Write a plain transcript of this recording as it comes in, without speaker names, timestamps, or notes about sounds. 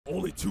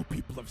Only 2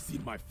 people have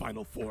seen my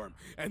final form,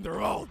 and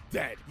they're all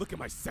dead. Look at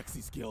my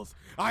sexy skills.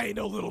 I ain't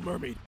no Little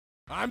Mermaid.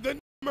 I'm the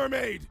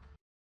mermaid.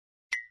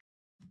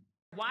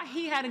 Why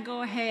he had to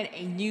go ahead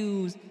and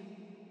use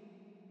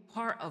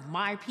part of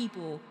my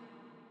people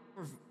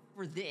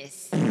for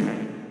this?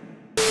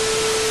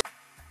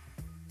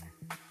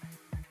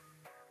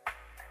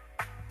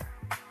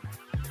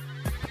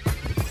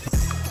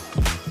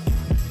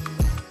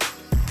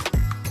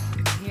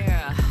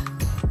 Yeah.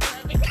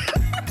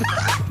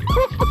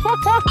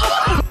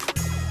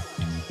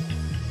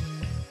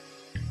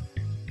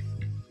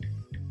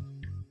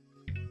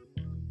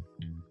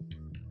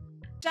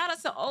 Shout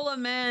out to Ola,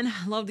 man.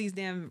 Love these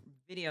damn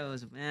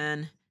videos,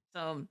 man.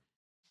 So,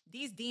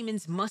 these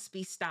demons must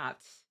be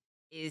stopped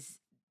is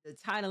the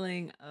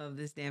titling of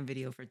this damn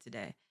video for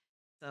today.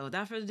 So,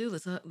 without further ado,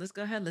 let's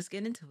go ahead. Let's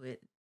get into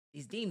it.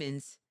 These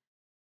demons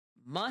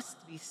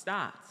must be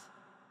stopped.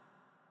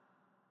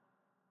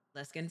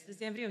 Let's get into this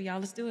damn video, y'all.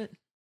 Let's do it.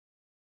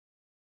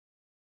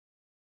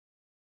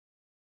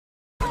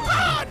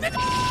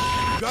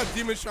 Got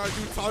demons trying to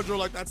do Tanjiro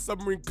like that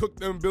submarine cooked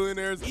them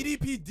billionaires.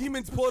 EDP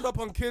demons pulling up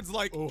on kids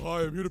like, oh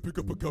hi, I'm here to pick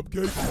up a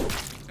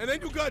cupcake. And then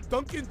you got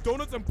Dunkin'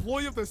 Donuts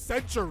employee of the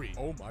century.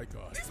 Oh my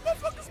god. These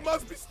motherfuckers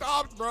must be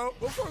stopped, bro.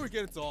 Before we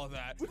get into all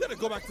that, we gotta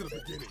go back to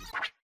the beginning.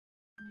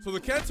 So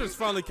the cancer is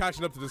finally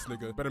catching up to this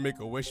nigga. Better make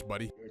a wish,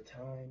 buddy. Your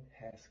time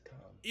has come.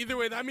 Either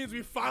way, that means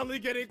we finally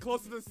getting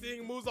closer to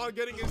seeing Muzan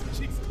getting his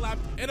cheeks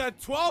clapped in a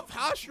 12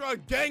 Hashra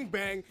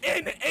gangbang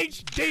in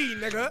HD,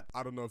 nigga.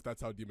 I don't know if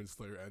that's how Demon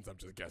Slayer ends, I'm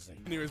just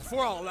guessing. Anyways,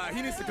 before all that,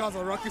 he needs to cause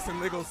a ruckus in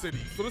Lego City.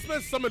 So this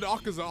man summoned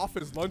Akaza off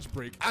his lunch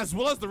break, as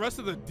well as the rest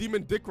of the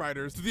Demon Dick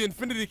Riders to the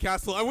Infinity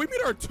Castle, and we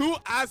meet our 2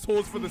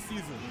 assholes for the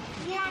season.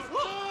 What's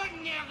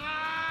good, nigga?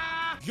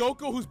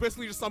 Yoko, who's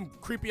basically just some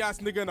creepy ass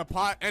nigga in a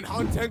pot, and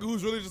Hantengu,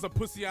 who's really just a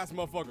pussy ass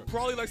motherfucker.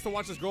 Probably likes to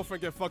watch his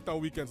girlfriend get fucked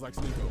on weekends like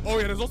Sneeko. Oh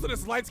yeah, there's also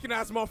this light skin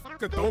ass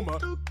motherfucker Doma.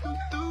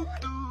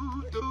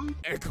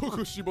 And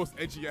Kokushibo's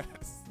edgy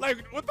ass. Like,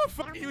 what the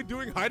fuck are you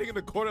doing hiding in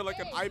the corner like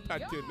an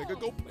iPad kid, nigga?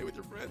 Go play with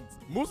your friends.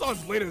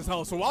 Muzan's late as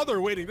hell, so while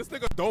they're waiting, this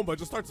nigga Doma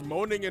just starts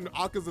moaning in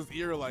Akaza's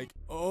ear like,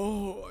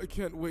 oh, I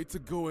can't wait to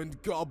go and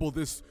gobble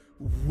this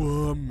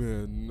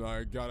woman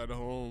I got at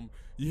home.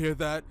 You hear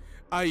that?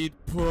 I eat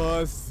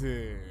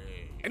pussy.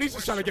 And he's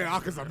just trying to get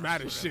Akaza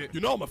mad as shit.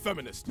 You know I'm a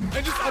feminist.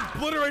 And just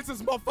obliterates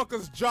this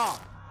motherfucker's jaw.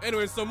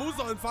 Anyway, so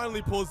Muzan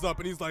finally pulls up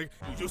and he's like,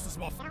 you useless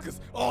motherfuckers,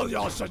 all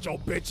y'all shut your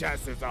bitch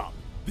asses up.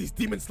 These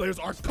demon slayers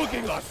are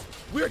cooking us.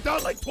 We're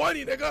down like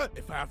 20, nigga.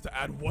 If I have to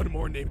add one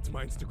more name to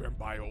my Instagram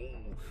bio,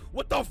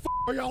 what the f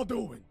are y'all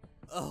doing?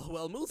 Oh,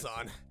 well,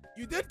 Muzan,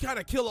 you did kind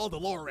of kill all the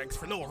lower ranks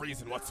for no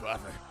reason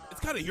whatsoever. It's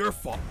kind of your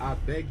fault. I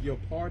beg your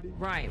pardon?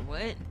 Right,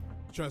 what?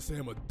 Trying to say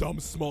I'm a dumb,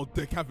 small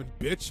dick having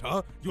bitch,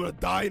 huh? You wanna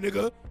die,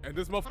 nigga? And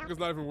this motherfucker's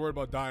not even worried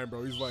about dying,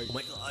 bro. He's like, oh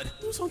my god,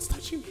 Muzan's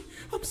touching me.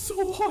 I'm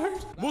so hard.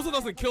 Muzan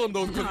doesn't kill him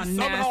though because he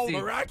somehow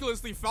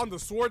miraculously found the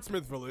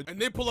Swordsmith village,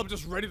 and they pull up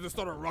just ready to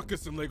start a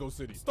ruckus in Lego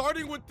City.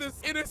 Starting with this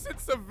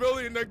innocent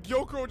civilian that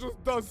Gyokuro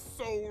just does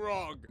so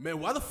wrong. Man,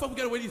 why the fuck we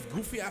gotta wear these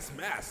goofy ass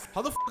masks?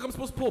 How the fuck am I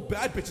supposed to pull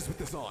bad bitches with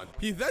this on?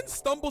 He then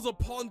stumbles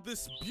upon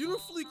this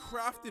beautifully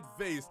crafted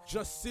vase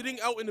just sitting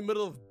out in the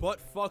middle of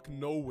buttfuck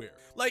nowhere.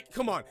 Like,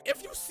 come on,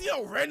 if you see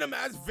a random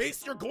ass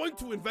vase, you're going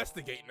to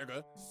investigate,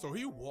 nigga. So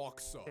he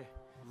walks up,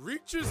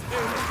 reaches in.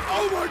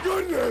 Oh my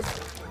goodness!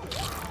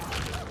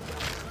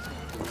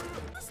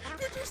 This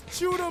nigga just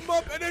chewed him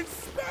up and then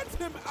spat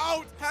him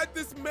out. Had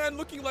this man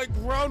looking like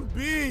ground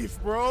beef,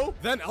 bro.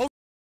 Then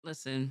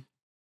Listen,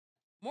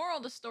 moral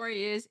of the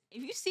story is,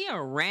 if you see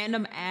a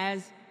random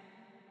ass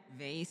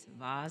vase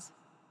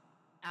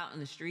out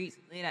in the streets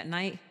late at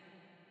night,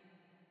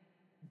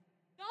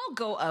 don't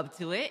go up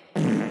to it.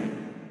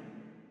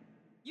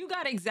 You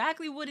got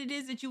exactly what it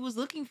is that you was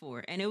looking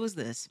for, and it was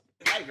this.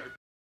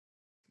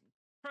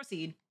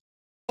 Proceed.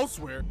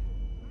 Elsewhere,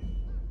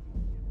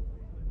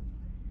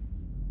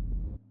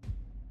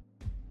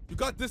 you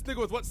got this nigga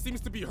with what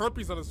seems to be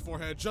herpes on his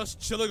forehead, just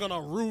chilling on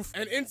a roof,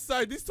 and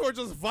inside, these two are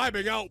just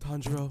vibing out.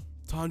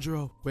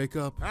 Tanjiro, wake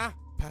up. Huh?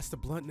 Pass the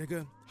blunt,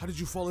 nigga. How did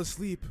you fall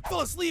asleep?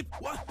 Fell asleep?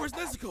 What? Where's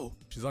Nezuko?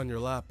 She's on your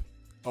lap.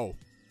 Oh.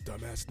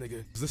 Dumbass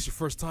nigga. Is this your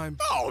first time?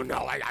 Oh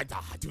no, I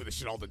do this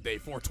shit all the day.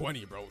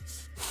 420, bro.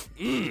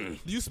 Do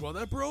you smell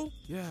that, bro?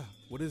 Yeah.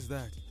 What is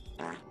that?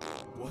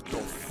 What the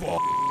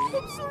fuck?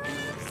 I'm sorry.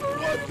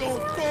 What the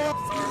fuck?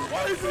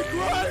 Why is he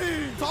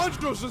crying?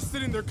 Tanjiro's just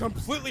sitting there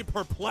completely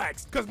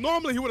perplexed. Because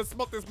normally he would have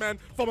smelled this man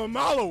from a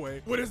mile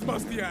away with his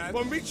musty ass.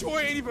 But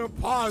Michoi ain't even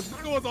paused.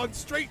 Nigga was on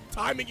straight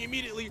timing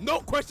immediately.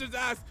 No questions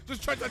asked.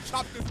 Just tried to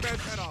chop this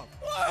man's head off.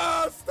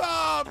 Ah,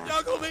 stop.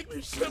 Y'all gonna make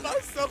me shit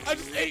myself. I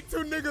just ate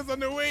 2 niggas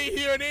on the way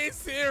here and they ain't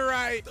sitting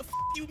right. The f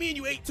you mean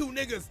you ate 2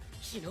 niggas?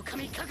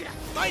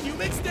 My new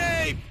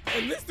mixtape!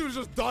 And this dude's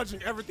just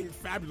dodging everything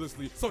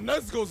fabulously. So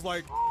Nezuko's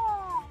like,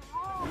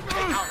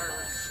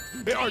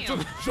 they are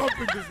just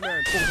jumping this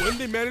man. But when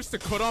they managed to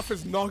cut off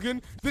his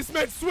noggin, this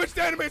man switched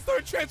anime and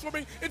started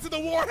transforming into the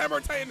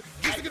Warhammer Titan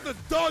just to get the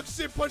dog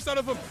shit punched out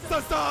of him.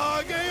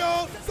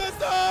 Sasageyo!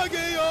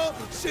 Sasageyo!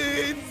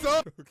 Shinzo!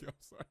 Okay, I'm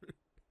sorry.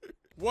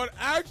 What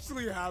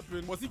actually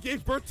happened was he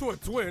gave birth to a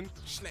twin,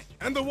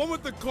 and the one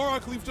with the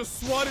Korok leaf just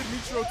swatted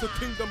Michiro to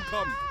Kingdom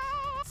Come.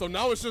 So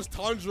now it's just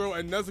Tanjiro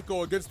and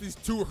Nezuko against these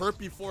two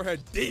herpy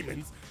forehead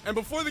demons, and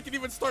before they can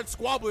even start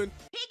squabbling,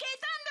 PK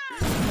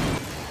Thunder!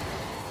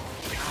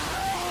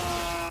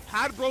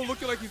 had bro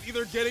looking like he's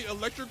either getting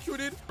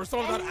electrocuted or some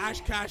of that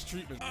Ash Cash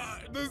treatment.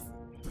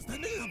 Does that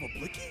nigga have a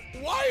blicky?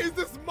 Why is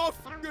this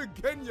motherfucker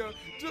Genya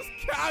just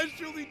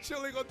casually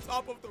chilling on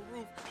top of the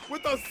roof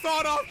with a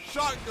sawed-off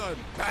shotgun?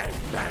 Bang,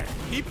 bang.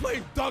 He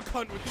played duck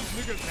hunt with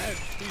these niggas' heads.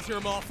 These here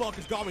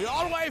motherfuckers got me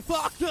all the way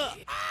fucked up.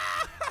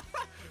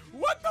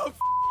 What the f?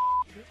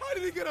 How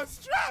did he get a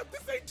strap?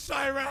 This ain't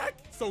Chirac.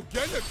 So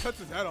Genya cuts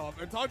his head off,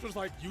 and Tanjiro's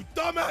like, you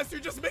dumbass, you're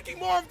just making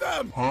more of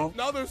them. Huh?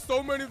 Now there's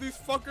so many of these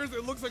fuckers,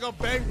 it looks like a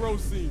Bang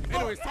Bros scene.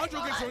 Anyways,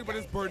 Tanjiro gets joined by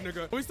this bird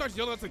nigga. So he starts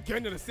yelling at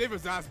Genya to save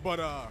his ass, but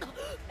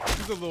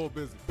he's a little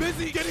busy.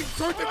 Busy getting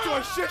turned into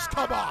a shish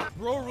kebab.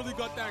 Bro really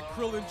got that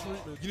Krillin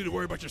treatment. You need to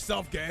worry about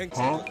yourself, gang.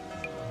 Huh?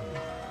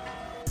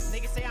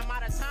 Niggas say I'm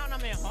out of town,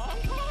 I'm in Hong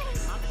Kong.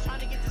 I'm just trying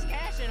to get this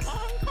cash in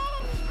Hong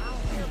Kong. I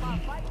don't care about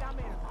fight, I'm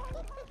in Hong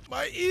Kong.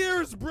 My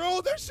ears,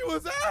 bro, that shit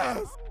was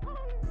ass.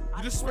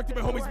 You disrespected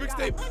my homie's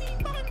mixtape.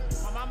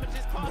 My mama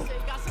just called, said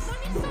you got some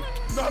money,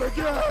 son. Not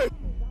again.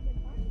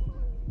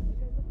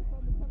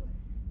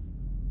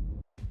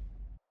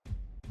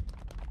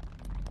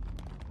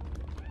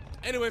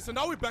 Anyway, so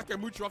now we're back at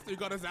Mucho after he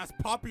got his ass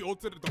poppy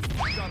ulted at the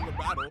fuck out of the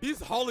battle.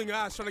 He's hauling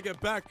ass trying to get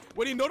back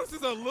when he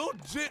notices a little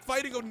jit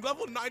fighting a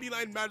level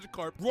 99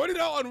 Magikarp, running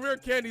out on rare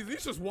candies.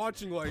 He's just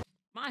watching like,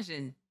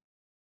 Majin,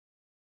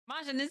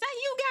 is that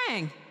you,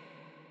 gang?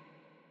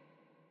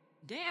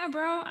 Damn,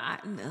 bro.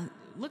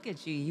 Look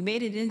at you. You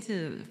made it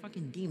into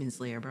fucking Demon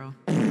Slayer, bro.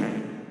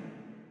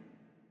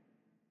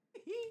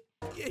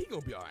 yeah, he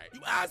gonna be all right.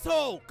 You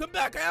asshole! Come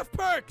back, I have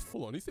perks!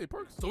 Hold on, he say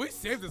perks? So he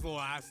saved his little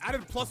ass,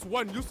 added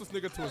 +1 useless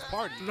nigga to his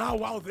party. Now,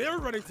 while they're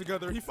running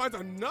together, he finds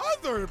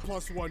another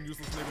 +1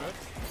 useless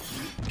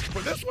nigga.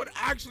 But this one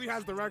actually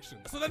has direction.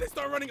 So then they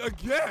start running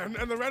again,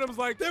 and the random's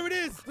like, there it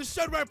is! The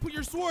shed where I put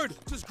your sword!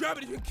 Just grab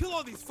it, you can kill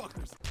all these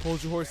fuckers!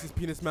 Hold your horse's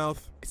penis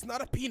mouth. It's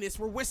not a penis,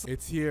 we're whistling.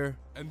 It's here.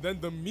 And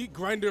then the meat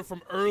grinder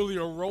from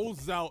earlier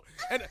rolls out.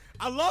 And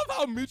I love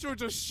how Michiro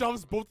just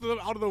shoves both of them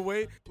out of the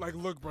way. Like,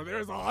 look, bro,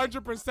 there's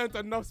 100%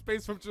 enough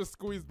space for him to just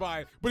squeeze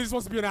by. But he's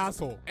supposed to be an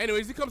asshole.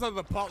 Anyways, he comes out of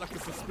the pot like a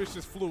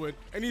suspicious fluid.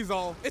 And he's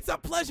all, it's a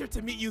pleasure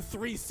to meet you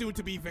three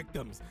soon-to-be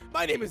victims.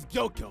 My name is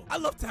Gyoko. I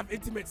love to have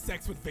intimate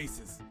sex with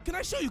vases. Can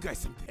I show you guys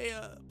something? Hey,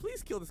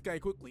 please kill this guy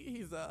quickly.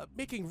 He's,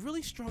 making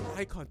really strong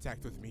eye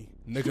contact with me.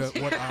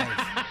 Nigga, what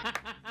eyes?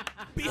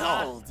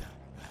 Behold!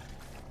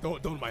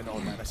 Don't mind all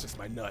that, that's just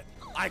my nut.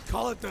 I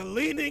call it the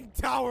Leaning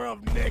Tower of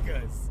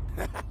Niggas.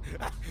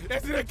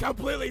 Isn't it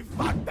completely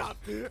fucked up?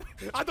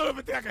 I don't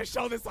even think I can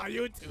show this on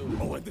YouTube.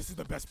 Oh, and this is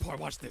the best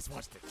part, watch this,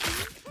 watch this.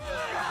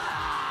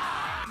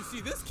 You see,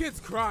 this kid's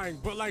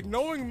crying, but like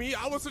knowing me,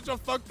 I was such a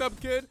fucked up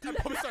kid, I'd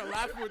probably start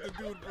laughing with the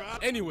dude, bro.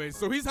 Anyways,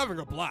 so he's having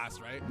a blast,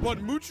 right? But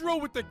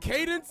Muchiro with the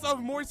cadence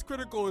of Moist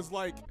Critical is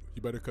like,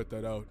 you better cut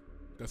that out.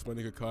 That's my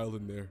nigga Kyle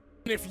in there.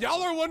 And if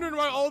y'all are wondering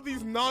why all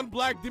these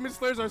non-black demon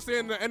slayers are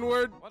saying the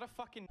N-word, What a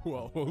fucking...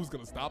 well, who's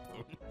gonna stop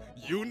them?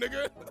 You,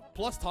 nigga?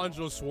 Plus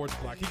Tanjiro's sword's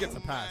black. He gets a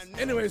pass.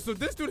 Anyway, so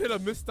this dude hit a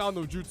mist-style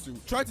no jutsu.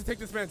 Tried to take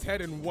this man's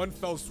head in one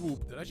fell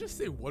swoop. Did I just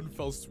say one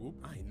fell swoop?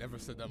 I ain't never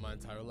said that my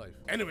entire life.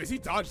 Anyways, he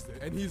dodged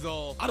it. And he's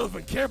all, I don't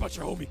even care about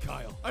your homie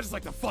Kyle. I just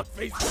like to fuck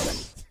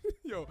faces.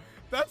 Yo,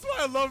 that's why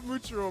I love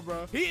Muchiro,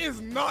 bro. He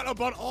is not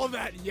about all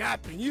that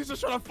yapping. He's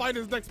just trying to find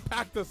his next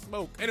pack to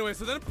smoke. Anyway,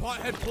 so then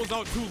Pothead pulls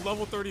out 2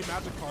 level 30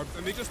 Magikarps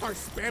and they just start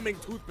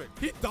spamming toothpick.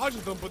 He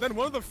dodges them, but then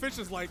one of the fish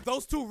is like,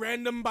 those 2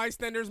 random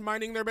bystanders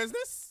minding their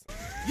business?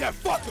 Yeah,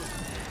 fuck them.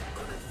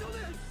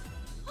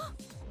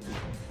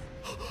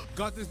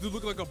 Got this dude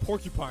looking like a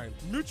porcupine.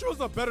 Muchiro's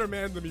a better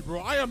man than me,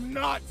 bro. I am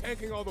not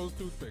tanking all those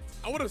toothpicks.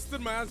 I would have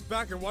stood my ass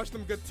back and watched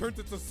them get turned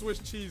into Swiss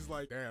cheese.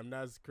 Like, damn,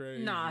 that's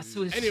crazy. Nah,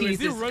 Swiss Anyways, cheese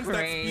he is runs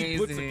that speed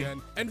blitz crazy.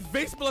 again, and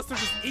Vase Blaster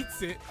just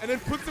eats it, and then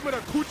puts him in a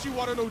Kuchi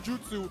Water no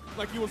Jutsu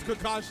like he was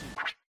Kakashi.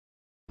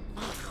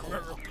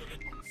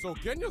 So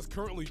Genya's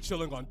currently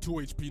chilling on 2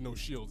 HP, no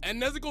shield.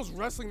 And Nezuko's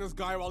wrestling this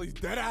guy while he's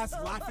dead ass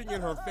laughing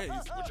in her face.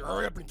 Would you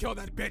hurry up and kill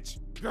that bitch?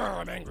 Girl,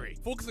 I'm angry.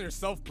 Focus on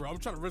yourself, bro. I'm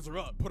trying to riz her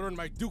up. Put her in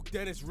my Duke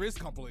Dennis Riz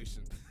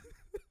compilation.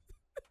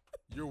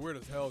 You're weird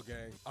as hell,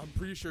 gang. I'm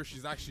pretty sure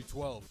she's actually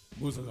 12.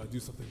 Musa gotta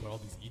do something about all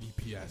these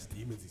EDP ass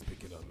demons he's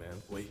picking up,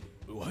 man. Wait,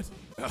 what?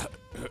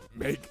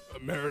 Make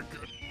America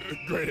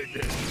great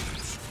again.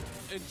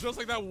 And just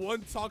like that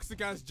one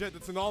toxic ass jet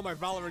that's in all my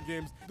Valorant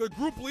games, the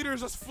group leader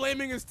is just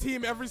flaming his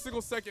team every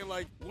single second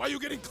like, why you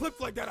getting clipped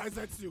like that,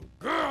 Aizetsu?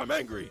 Girl, I'm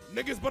angry.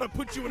 Niggas better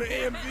put you in an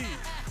AMV.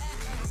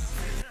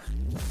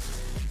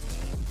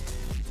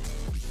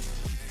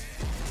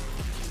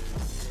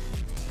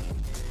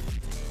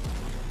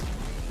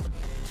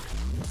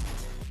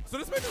 So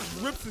this man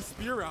just rips his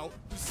spear out,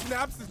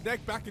 snaps his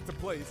neck back into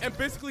place, and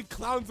basically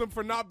clowns him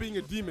for not being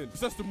a demon. He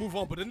starts to move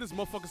on, but then this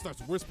motherfucker starts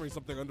whispering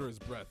something under his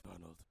breath.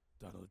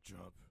 Donald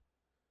Trump.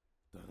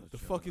 The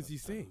fuck is he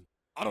saying?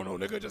 I don't know,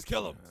 nigga, just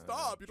kill him.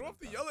 Stop, you don't have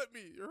to yell at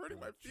me. You're hurting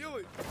my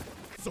feelings.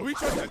 So he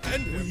tries to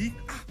end him.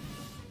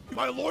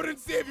 My Lord and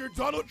Savior,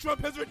 Donald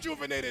Trump has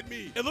rejuvenated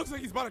me. It looks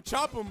like he's about to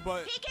chop him,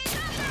 but...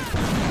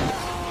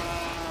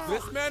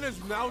 This man is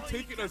now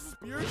taking a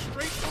spear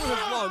straight through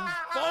his lungs,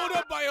 followed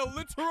up by a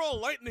literal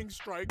lightning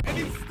strike, and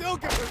he still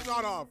gets a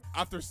shot off.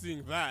 After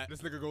seeing that,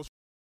 this nigga goes...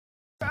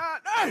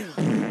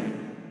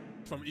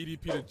 From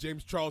EDP to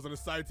James Charles on the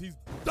sides, he's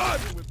done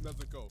with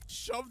Nezuko.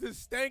 Shoved his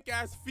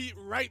stank-ass feet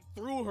right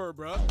through her,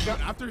 bruh. But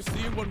after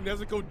seeing what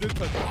Nezuko did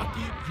to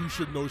Taki, you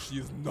should know she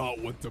is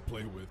not one to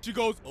play with. She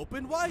goes,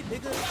 open wide,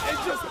 nigga, and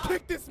just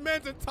kicked this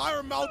man's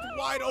entire mouth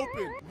wide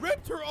open.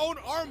 Ripped her own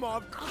arm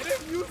off, and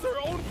then used her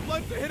own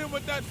blood to hit him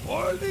with that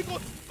illegal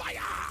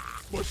fire.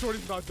 But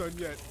Shorty's not done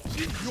yet.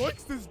 She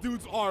yoinks this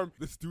dude's arm.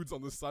 This dude's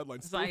on the sideline.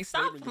 It's like,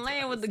 stop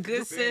playing with the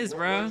good sis,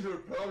 bro.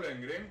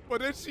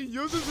 But then she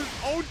uses his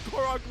own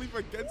Korok leaf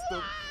against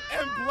him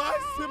and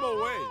blasts him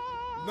away.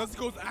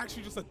 Nezuko's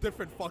actually just a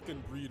different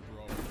fucking breed,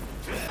 bro.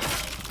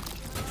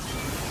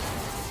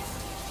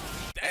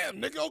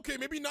 Damn, nigga, okay,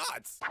 maybe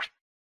not.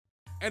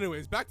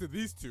 Anyways, back to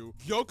these two.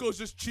 Gyoko's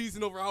just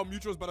cheesing over how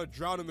Mutro's about to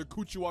drown in the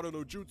Kuchiwara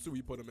no Jutsu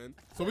he put him in.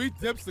 So he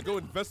dips to go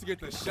investigate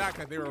the shack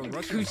that they were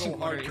rushing so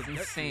hard to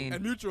get.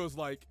 And Mutro's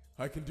like,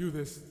 I can do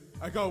this.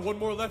 I got one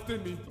more left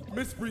in me.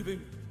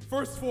 Misbreathing.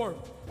 First form.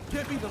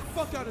 Get me the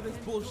fuck out of this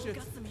bullshit.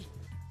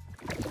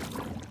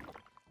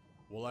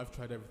 Well, I've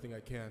tried everything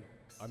I can.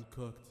 I'm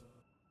cooked.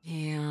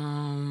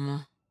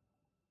 Damn.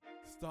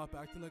 Stop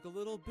acting like a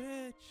little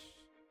bitch.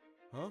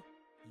 Huh?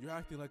 You're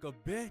acting like a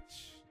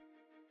bitch.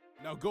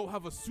 Now go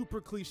have a super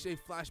cliche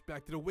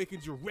flashback that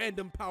awakens your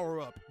random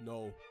power-up.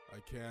 No, I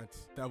can't.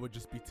 That would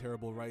just be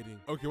terrible writing.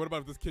 Okay, what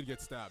about if this kid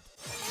gets stabbed?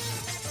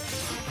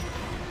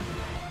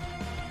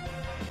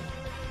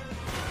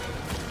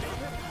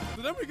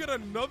 So then we get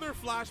another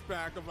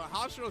flashback of a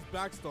Hashiro's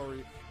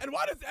backstory. And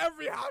why does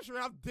every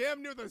Hashira have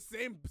damn near the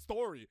same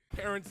story?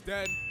 Parents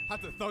dead,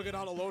 have to thug it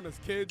out alone as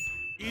kids.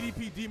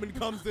 EDP demon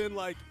comes in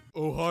like,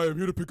 oh hi, I'm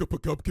here to pick up a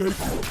cupcake.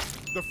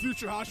 The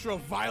future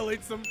Hashira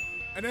violates him.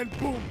 And then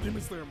boom,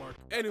 Demon Slayer mark.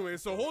 Anyway,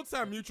 so whole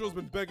time Mutual's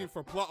been begging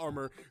for plot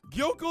armor.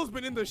 Gyoko's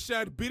been in the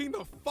shed beating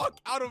the fuck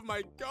out of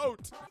my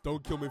goat.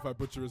 Don't kill me if I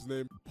butcher his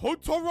name.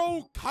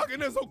 Hotoro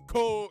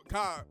Kagenezoko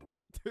Ka.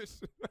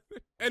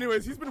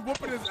 Anyways, he's been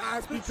whooping his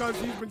ass because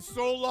he's been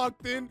so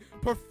locked in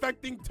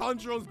perfecting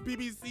Tanjiro's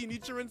BBC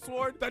Nichiren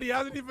sword that he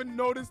hasn't even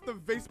noticed the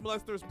vase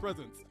molester's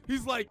presence.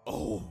 He's like,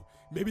 oh,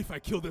 maybe if I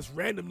kill this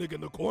random nigga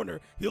in the corner,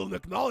 he'll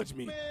acknowledge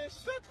me.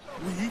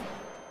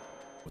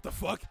 What the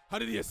fuck? How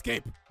did he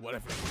escape?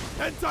 Whatever.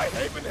 Hentai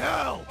Haven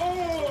Hell!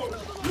 Oh!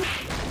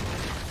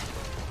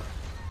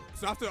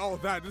 So after all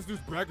of that, this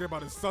dude's bragging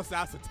about his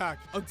sus-ass attack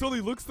until he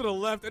looks to the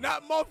left and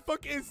that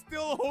motherfucker is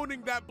still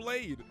holding that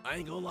blade. I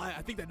ain't gonna lie,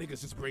 I think that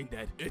nigga's just brain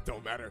dead. It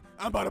don't matter.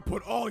 I'm about to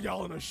put all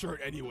y'all in a shirt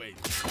anyway.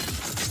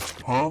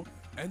 Huh?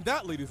 And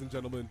that, ladies and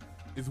gentlemen,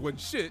 is when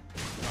shit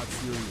got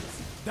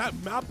serious. That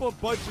Mappa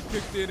budget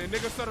kicked in and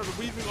nigga started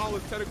weaving all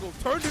his tentacles,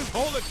 turned his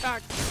whole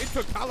attack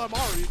into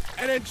calamari,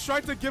 and then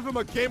tried to give him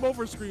a game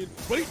over screen,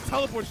 but he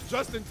teleports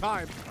just in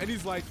time, and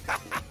he's like,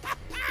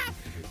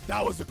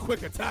 that was a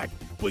quick attack,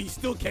 but you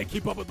still can't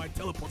keep up with my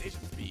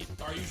teleportation speed.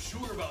 Are you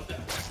sure about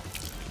that?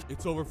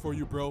 It's over for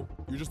you, bro.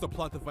 You're just a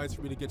plot device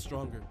for me to get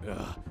stronger.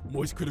 Ugh,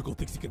 Moist Critical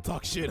thinks he can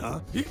talk shit,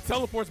 huh? He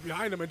teleports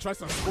behind him and tries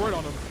to squirt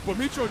on him, but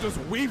Mitro just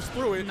weaves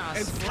through it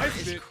and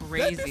slices it.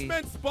 Then this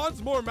man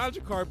spawns more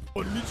Magikarp,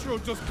 but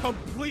Mitro just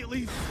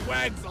completely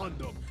swags on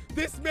them.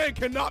 This man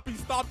cannot be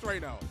stopped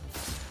right now.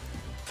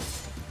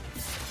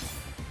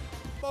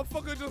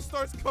 Motherfucker just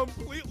starts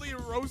completely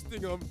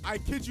roasting him. I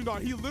kid you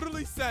not, he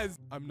literally says,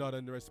 I'm not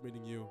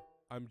underestimating you.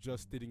 I'm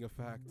just stating a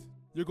fact.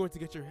 You're going to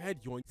get your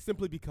head yoinked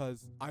simply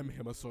because I'm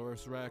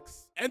Himosaurus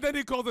Rex. And then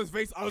he calls his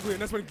face ugly,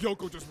 and that's when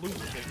Gyoko just loses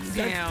it. He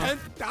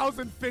sends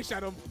 10,000 fish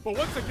at him, but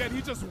once again,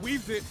 he just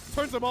weaves it,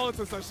 turns them all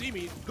into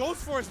sashimi, goes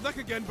for his neck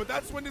again, but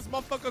that's when this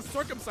motherfucker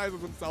circumcises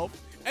himself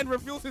and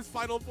reveals his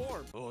final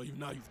form. Oh,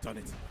 now you've done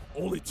it.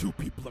 Only 2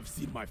 people have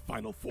seen my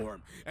final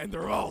form, and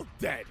they're all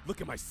dead.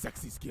 Look at my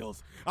sexy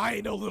skills. I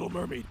ain't no Little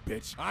Mermaid,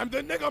 bitch. I'm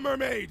the nigga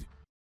mermaid.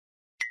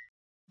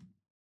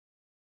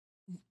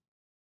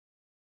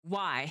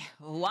 Why?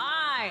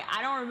 I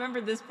don't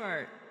remember this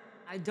part.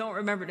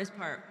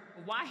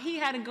 Why he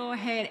had to go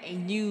ahead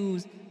and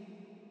use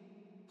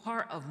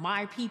part of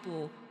my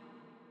people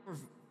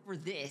for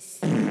this?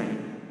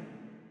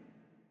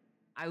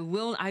 I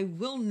will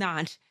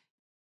not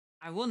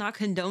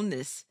condone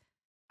this.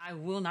 I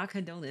will not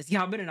condone this.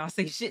 Y'all better not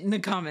say shit in the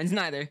comments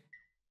neither.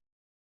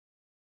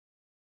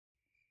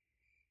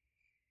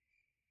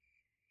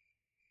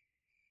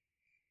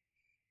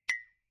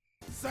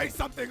 Say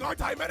something,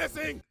 aren't I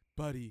menacing?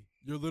 Buddy,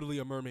 you're literally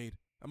a mermaid.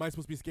 Am I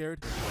supposed to be scared?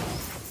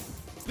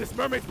 This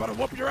mermaid's about to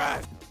whoop your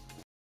ass!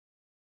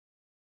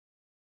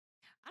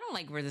 I don't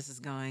like where this is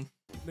going.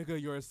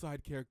 Nigga, you're a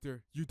side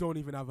character. You don't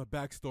even have a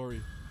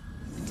backstory.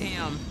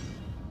 Damn.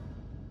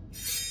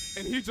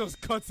 And he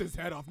just cuts his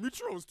head off.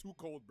 Mutro's too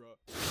cold, bro.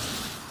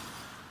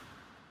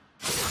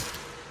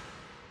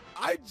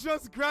 I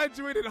just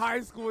graduated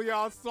high school,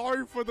 y'all.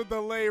 Sorry for the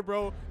delay,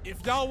 bro.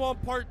 If y'all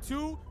want part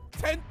 2,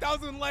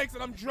 10,000 likes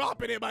and I'm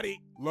dropping it,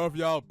 buddy. Love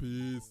y'all.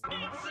 Peace.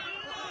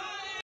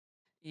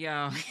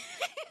 Yo.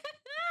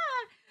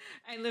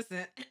 Hey,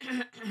 listen.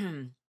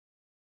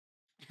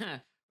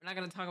 We're not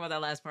going to talk about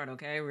that last part,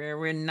 okay?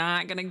 We're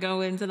not going to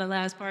go into the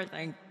last part.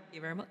 Thank you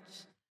very much.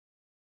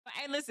 But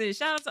hey, listen,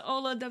 shout out to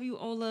Ola, W.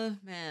 Ola.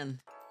 Man,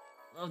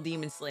 love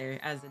Demon Slayer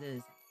as it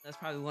is. That's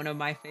probably one of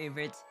my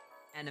favorite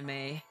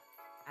anime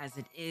as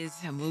it is.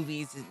 The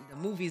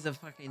movies of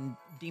fucking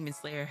Demon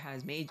Slayer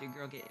has made your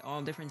girl get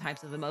all different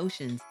types of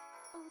emotions.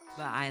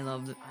 But I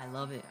love it. I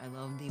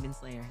love Demon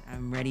Slayer.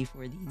 I'm ready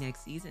for the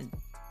next season.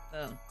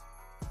 So,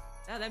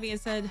 that being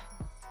said,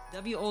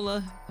 W.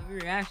 Ola,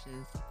 W.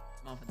 Reactions.